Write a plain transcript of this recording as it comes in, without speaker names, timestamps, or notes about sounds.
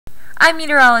I'm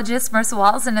meteorologist Marissa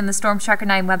Walls and in the StormTracker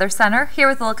 9 Weather Center, here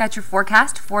with a look at your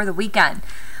forecast for the weekend.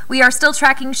 We are still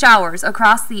tracking showers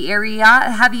across the area,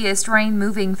 heaviest rain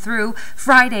moving through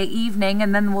Friday evening,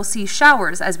 and then we'll see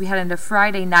showers as we head into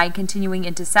Friday night, continuing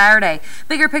into Saturday.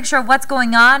 Bigger picture of what's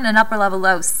going on, an upper level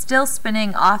low still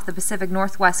spinning off the Pacific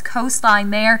Northwest coastline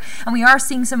there, and we are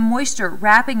seeing some moisture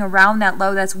wrapping around that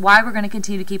low. That's why we're going to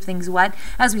continue to keep things wet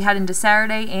as we head into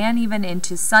Saturday and even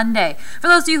into Sunday. For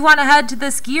those of you who want to head to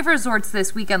the ski resorts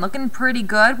this weekend, looking pretty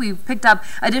good. We've picked up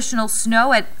additional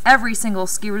snow at every single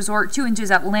ski resort, 2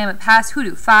 inches at Willamette Pass,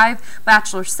 Hoodoo 5,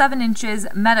 Bachelor 7 inches,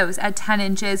 Meadows at 10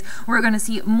 inches. We're going to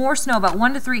see more snow, about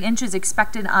 1 to 3 inches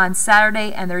expected on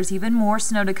Saturday, and there's even more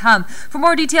snow to come. For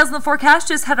more details on the forecast,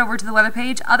 just head over to the weather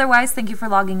page. Otherwise, thank you for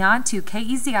logging on to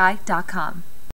KEZI.com.